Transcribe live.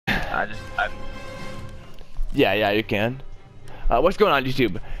Yeah, you can. What's going on,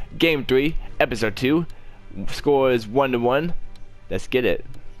 YouTube? Game 3, Episode 2. Score is 1-1. Let's get it.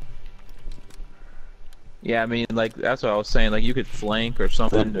 Yeah, I mean, like, that's what I was saying. Like, you could flank or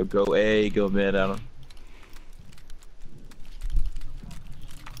something, or go A, go mid, I don't know.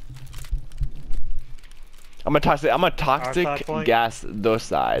 I'm a toxic gas those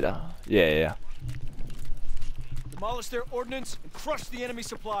side. Yeah. Demolish their ordnance and crush the enemy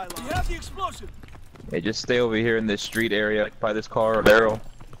supply line. We have the explosive. Hey, just stay over here in this street area, like by this car or barrel.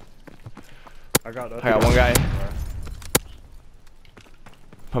 I got one guy.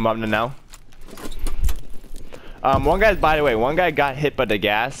 Put him up now. One guy's, by the way, one guy got hit by the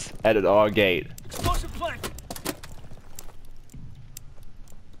gas at our gate. Explosive plank.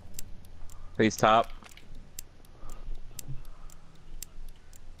 Please top.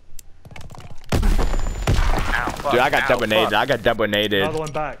 Dude, I got double naded. I got double naded. Another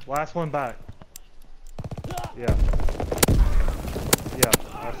one back. Last one back. Yeah. Yeah,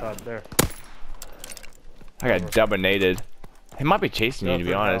 outside there. I got double naded. He might be chasing you, to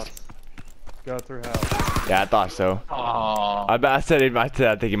be honest. House. Go through house. Yeah, I thought so. Aww. I said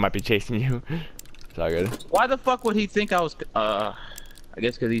I think he might be chasing you. It's all good. Why the fuck would he think I was? I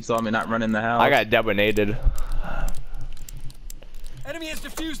guess because he saw me not running the house. I got double naded. Enemy has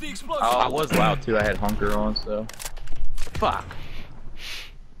defused the explosive. Oh, I was loud too. I had hunker on, so. Fuck.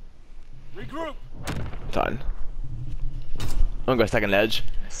 Regroup. Done. I'm gonna go second ledge.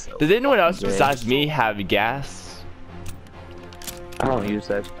 So Does anyone else besides me have gas? I don't use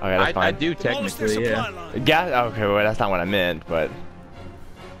that. Okay, that's fine. I do technically, yeah. Gas? Okay, well that's not what I meant, but.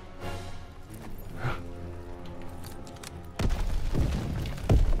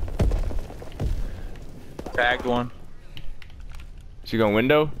 Tagged one. She going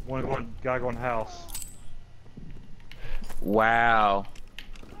window? One guy going house. Wow.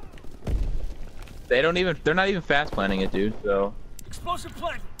 They're not even fast planning it, dude, so. Explosive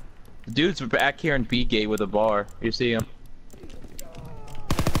plank. The dude's back here in B gate with a bar. You see him?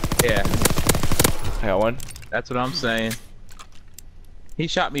 Yeah. I got one. That's what I'm saying. He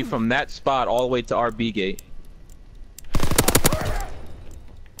shot me from that spot all the way to our B gate.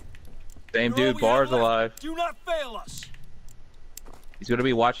 Same dude, bar's alive. Do not fail us. He's gonna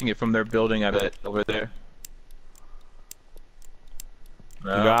be watching it from their building, I bet, over there.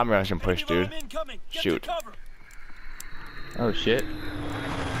 No. You know, I'm rushing push, dude. Shoot. Oh shit.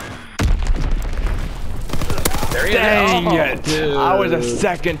 There he is. Dang Oh, it! dude. I was a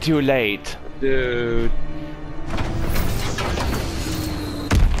second too late. Dude.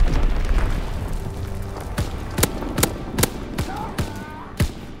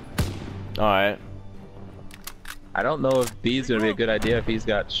 Alright. I don't know if B's gonna be a good idea if he's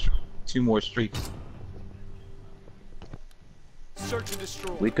got 2 more streaks. Search and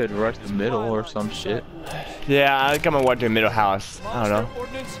destroy. We could rush the middle or some shit. Yeah, I think I'm gonna watch the middle house. I don't know.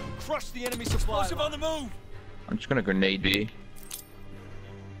 Ordnance, crush the enemy supply. Explosive on the move. I'm just gonna grenade B.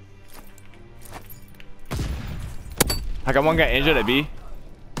 I got one guy injured at B.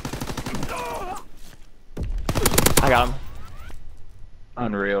 I got him.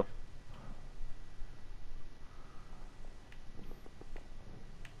 Unreal.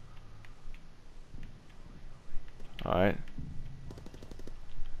 Alright.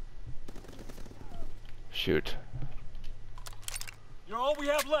 Shoot. You're all we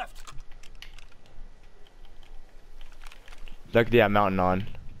have left. Look at that mountain on.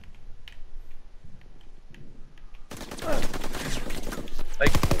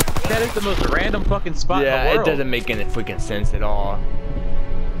 Like, that is the most random fucking spot in the Yeah, world. it doesn't make any freaking sense at all.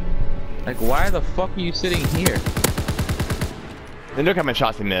 Like, why the fuck are you sitting here? And look how many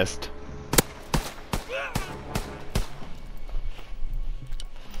shots he missed.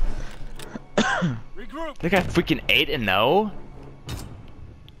 Regroup. They got freaking 8-0.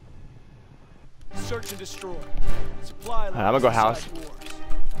 Search and destroy. Supply line. I'm gonna go house.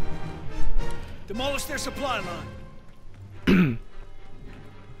 Demolish their supply line.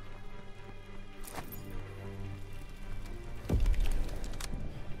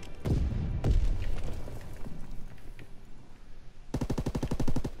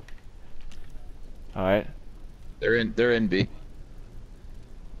 Alright. They're in B.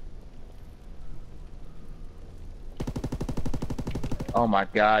 Oh my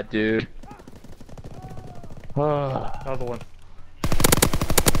god, dude. Another one.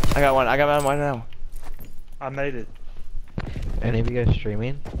 I got one right now. I made it. Any of you guys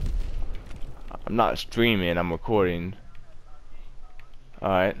streaming? I'm not streaming, I'm recording.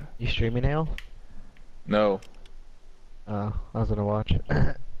 Alright. You streaming now? No. Oh, I was gonna watch.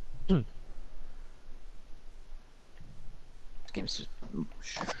 This game's just...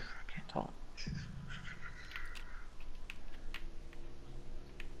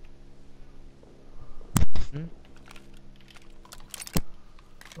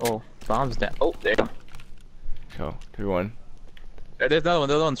 Bombs down. Oh, there. Go. 3-1. There's another one.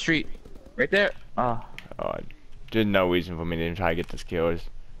 There's one on the street. Right there. Oh. Oh, there's no reason for me to even try to get this kills.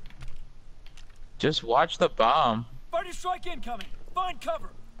 Just watch the bomb. Fighter strike incoming. Find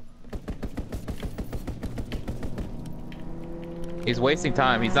cover. He's wasting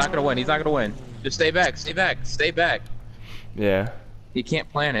time. He's not gonna win. He's not gonna win. Just stay back. Stay back. Stay back. Yeah. He can't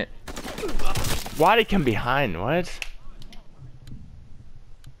plan it. Why'd he come behind? What?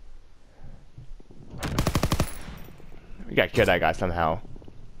 We gotta kill that guy somehow.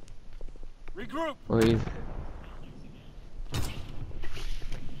 Regroup. Please.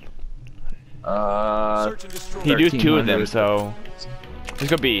 Search and destroy. He used 2 of them, 1300. so let's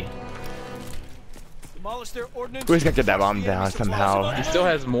go B. Demolish their ordnance. We just gotta get that bomb Trust the down enemy supplies somehow. on He the still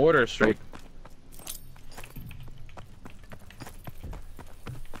move. has mortar strike.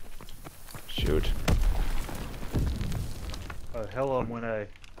 Shoot. Oh, hello, went A.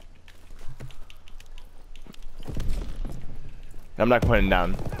 I'm not putting him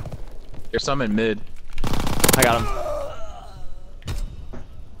down. There's some in mid. I got him.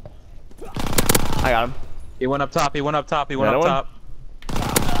 I got him. He went up top. He went up top. He went Another up one?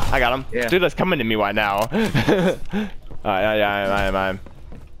 top. I got him. Yeah. Dude, that's coming to me right now. Yeah, I'm.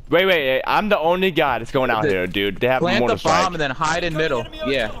 Wait, I'm the only guy that's going out here, dude. They have Plant mortar the strike. bomb and then hide in middle.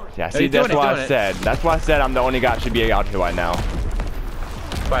 Yeah. Yeah, No, see, he's that's doing it, what I doing it. said. That's why I said I'm the only guy that should be out here right now.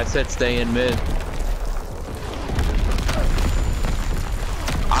 That's why I said stay in mid.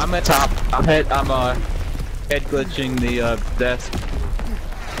 I'm at top. I'm head glitching the desk.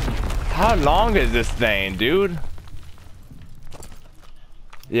 How long is this thing, dude?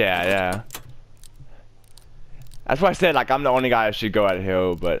 Yeah. That's why I said, like, I'm the only guy that should go out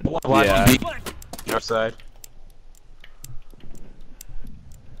here, but Why yeah. you beat your side?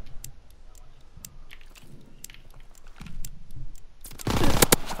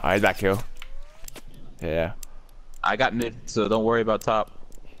 Alright, he's back here. Yeah. I got mid, so don't worry about top.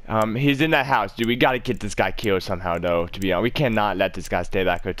 He's in that house, dude. We gotta get this guy killed somehow, though, to be honest. We cannot let this guy stay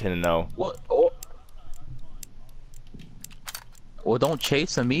back here 10-0. What? Oh. Well, don't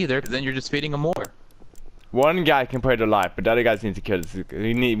chase him either, 'cause then you're just feeding him more. One guy can play to life, but the other guys need to kill this.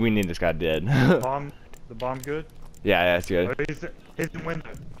 We need this guy dead. The bomb good? Yeah, that's good. Oh, he's in window.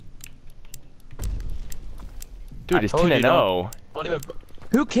 Dude, it's told you 10-0. Don't even-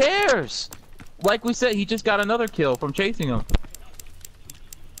 Who cares? Like we said, he just got another kill from chasing him.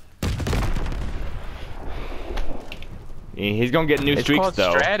 He's gonna get new It's streaks, called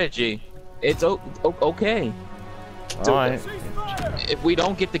though. strategy. It's okay. Alright, If we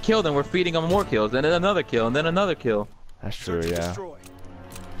don't get the kill, then we're feeding him more kills, and then another kill, and then another kill. that's true, Search and yeah. destroy.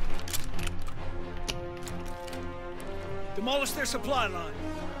 Demolish their supply line.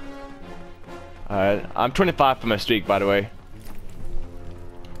 Alright, I'm 25 for my streak, by the way.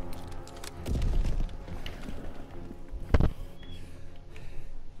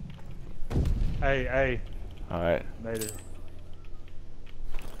 A. Alright. Made it.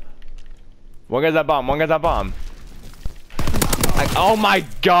 One guy's that bomb. Like, oh my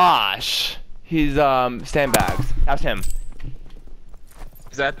gosh! He's, sandbags. That's him.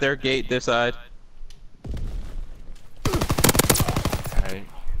 Is that their gate this side? Alright.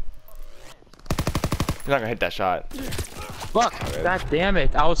 He's not gonna hit that shot. Fuck! God damn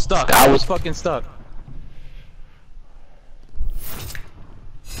it! I was stuck. I was fucking stuck.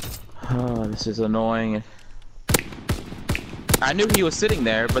 Oh, this is annoying. I knew he was sitting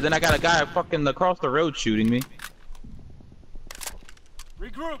there, but then I got a guy fucking across the road shooting me.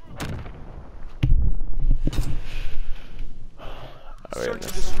 Regroup. Alright, Search and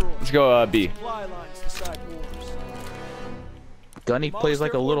destroy. let's go, B. Supply lines decide wars. Gunny Demolish plays like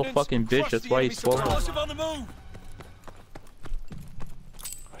a their little ordnance, fucking bitch, crush that's the why enemy he's spoiled. supply- Explosive on the move.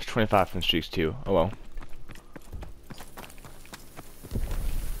 It's 25 from streaks, too. Oh well.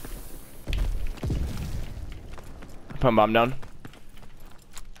 Put bomb down.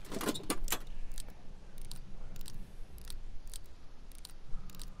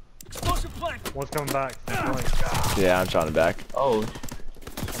 Explosive plank. One's coming back. Yeah, I'm trying to back. Oh,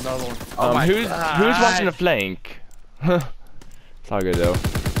 Another one. oh my who's God. watching the flank? It's all good though.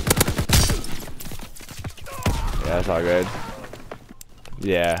 Yeah, it's all good.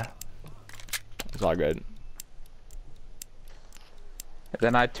 Yeah, it's all good.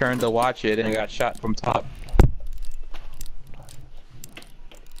 Then I turned to watch it and I got shot from top.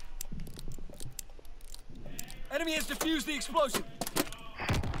 Enemy has defused the explosive.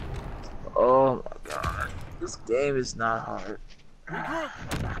 Oh my god, this game is not hard. Regroup.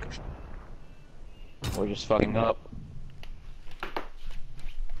 We're just fucking up.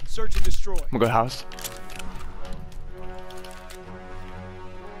 Search and destroy. I'm gonna go house.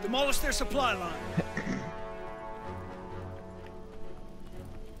 Demolish their supply line.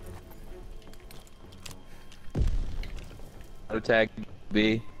 Auto tag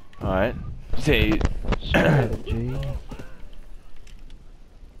B. Alright. See, Strategy.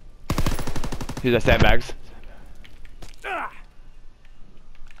 here's the sandbags. Ah!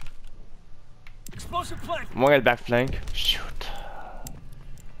 Explosive plank. One guy's back flank. Shoot.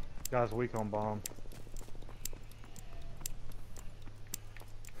 Guy's weak on bomb.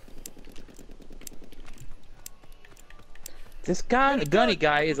 This gunny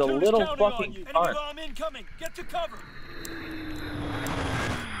guy is a Platoon little counting on fucking you. Enemy tart. bomb incoming. Get to cover.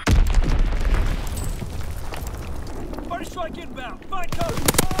 Party strike inbound. Find cover.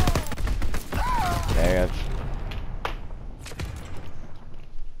 Dang it.